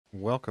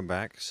Welcome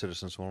back,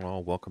 citizens one and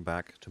all. Welcome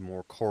back to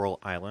more Coral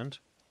Island.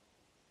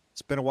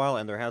 It's been a while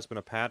and there has been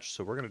a patch,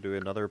 so we're going to do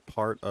another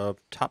part of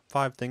top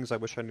 5 things I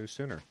wish I knew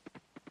sooner.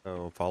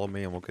 So follow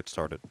me and we'll get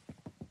started.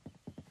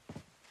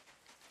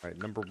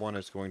 Alright, number 1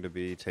 is going to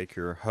be take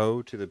your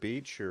hoe to the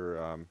beach,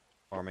 your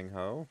farming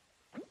hoe.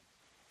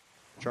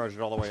 Charge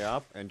it all the way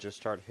up and just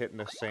start hitting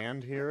the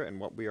sand here, and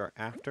what we are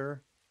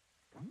after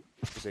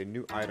is a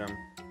new item.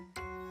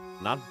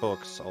 Not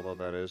books, although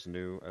that is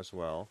new as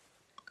well.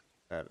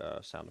 That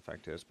sound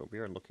effect is, but we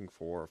are looking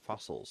for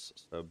fossils,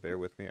 so bear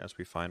with me as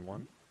we find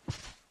one.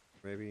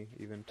 Maybe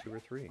even 2 or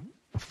 3.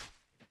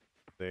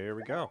 There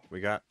we go. We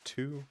got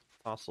 2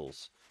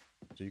 fossils.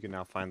 So you can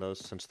now find those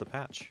since the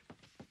patch.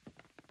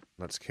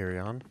 Let's carry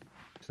on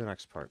to the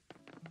next part.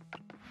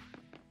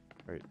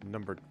 Alright,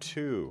 number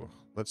 2.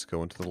 Let's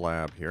go into the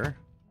lab here.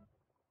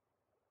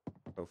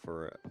 So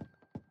for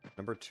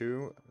number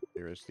 2,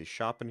 there is the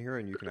shop in here,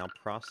 and you can now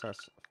process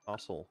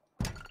fossil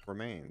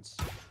remains.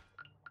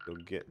 You'll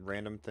get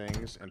random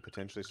things and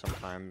potentially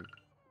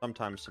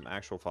sometimes some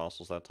actual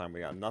fossils. That time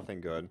we got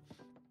nothing good.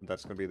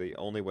 That's going to be the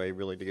only way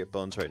really to get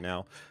bones right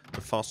now.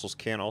 The fossils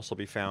can also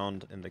be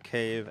found in the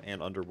cave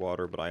and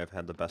underwater, but I have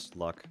had the best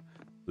luck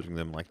looting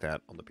them like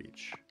that on the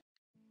beach.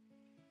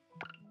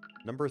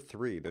 Number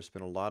 3, there's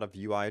been a lot of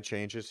UI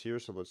changes here,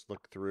 so let's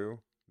look through.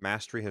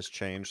 Mastery has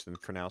changed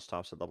and for now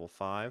stops at level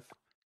 5.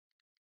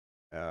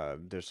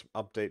 There's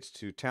updates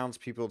to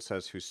townspeople. It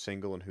says who's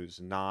single and who's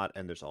not,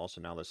 and there's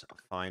also now this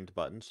find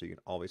button, so you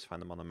can always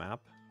find them on the map.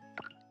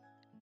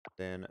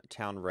 Then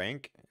town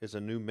rank is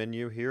a new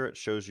menu here. It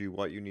shows you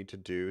what you need to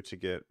do to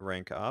get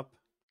rank up.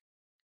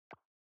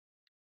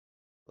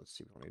 Let's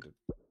see, we don't need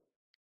to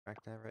track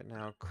that right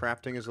now.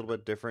 Crafting is a little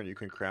bit different. You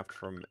can craft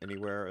from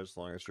anywhere as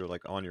long as you're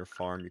like on your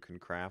farm. You can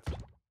craft.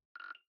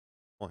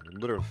 Oh,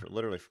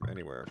 literally from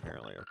anywhere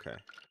apparently. Okay.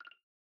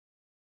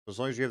 As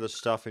long as you have the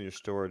stuff in your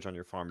storage on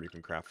your farm, you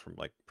can craft from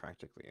like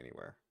practically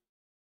anywhere.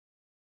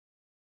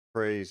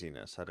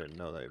 Craziness. I didn't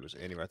know that it was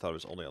anywhere. I thought it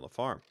was only on the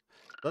farm.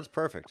 That's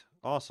perfect.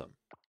 Awesome.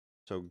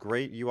 So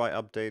great UI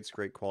updates,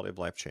 great quality of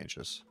life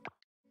changes.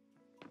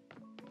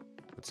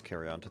 Let's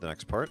carry on to the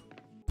next part.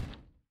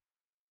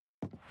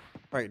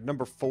 Alright,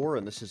 number 4,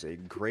 and this is a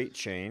great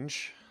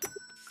change.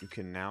 You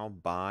can now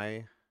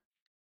buy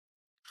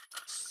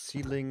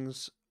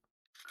seedlings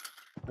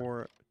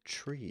for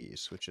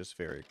trees, which is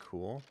very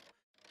cool.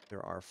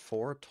 There are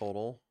 4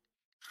 total.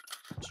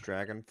 It's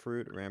dragon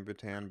fruit,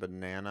 rambutan,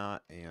 banana,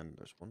 and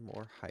there's one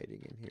more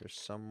hiding in here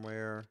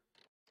somewhere.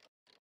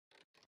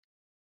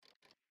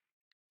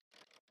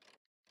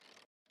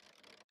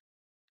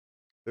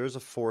 There's a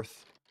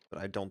 4th, but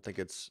I don't think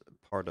it's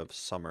part of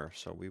summer,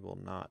 so we will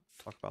not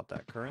talk about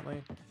that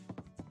currently.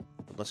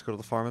 But let's go to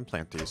the farm and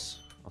plant these.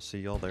 I'll see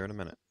y'all there in a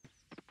minute.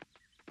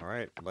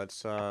 Alright, let's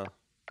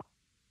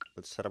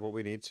set up what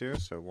we need to.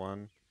 So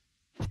 1,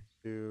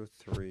 2,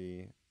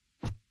 3,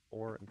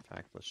 4. In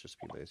fact, let's just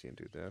be lazy and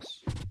do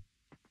this.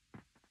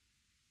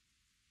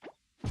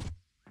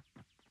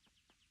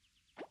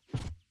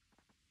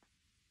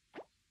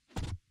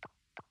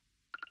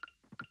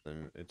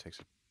 Then it takes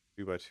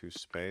a 2x2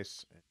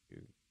 space, and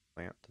you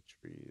plant the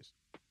trees.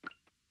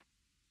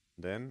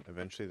 Then,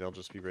 eventually, they'll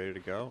just be ready to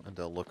go, and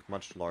they'll look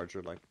much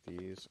larger like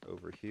these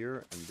over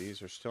here. And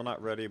these are still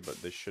not ready, but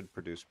they should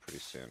produce pretty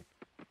soon.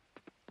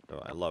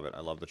 So I love it.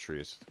 I love the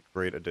trees.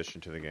 Great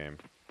addition to the game.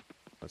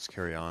 Let's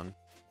carry on.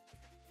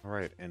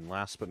 Alright, and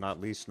last but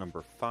not least,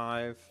 number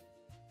 5.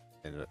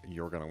 And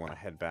you're going to want to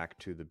head back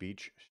to the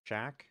beach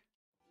shack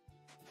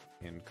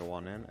and go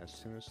on in as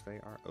soon as they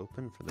are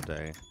open for the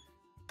day.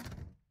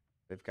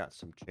 They've got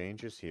some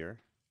changes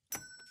here.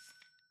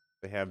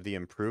 They have the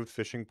improved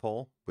fishing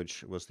pole,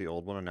 which was the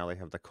old one, and now they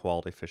have the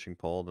quality fishing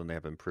pole. Then they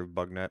have improved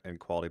bug net and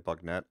quality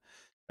bug net.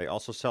 They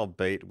also sell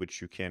bait,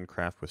 which you can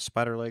craft with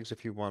spider legs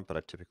if you want, but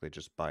I typically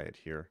just buy it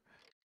here.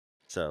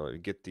 So you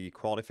get the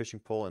quality fishing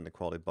pole and the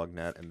quality bug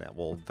net, and that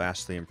will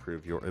vastly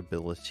improve your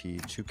ability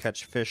to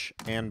catch fish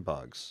and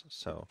bugs.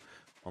 So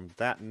on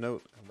that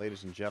note,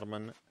 ladies and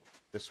gentlemen,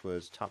 this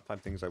was top 5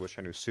 things I wish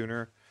I knew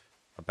sooner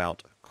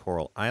about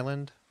Coral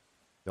Island.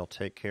 Y'all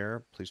take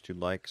care. Please do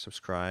like,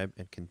 subscribe,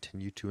 and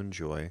continue to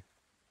enjoy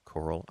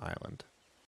Coral Island.